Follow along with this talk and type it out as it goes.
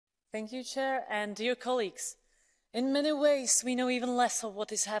Thank you, Chair, and dear colleagues. In many ways, we know even less of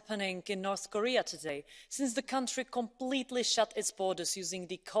what is happening in North Korea today, since the country completely shut its borders using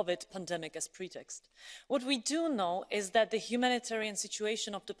the COVID pandemic as pretext. What we do know is that the humanitarian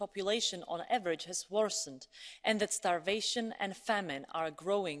situation of the population on average has worsened, and that starvation and famine are a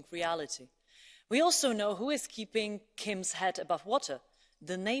growing reality. We also know who is keeping Kim's head above water: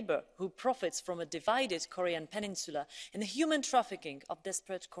 the neighbor who profits from a divided Korean peninsula and the human trafficking of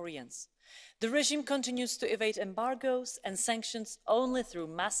desperate Koreans. The regime continues to evade embargoes and sanctions only through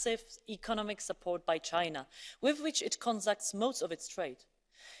massive economic support by China, with which it conducts most of its trade.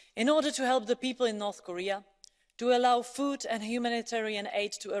 In order to help the people in North Korea, to allow food and humanitarian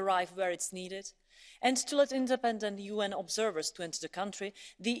aid to arrive where it's needed, and to let independent UN observers to enter the country,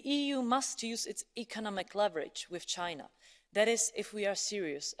 the EU must use its economic leverage with China. That is, if we are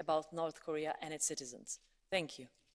serious about North Korea and its citizens. Thank you.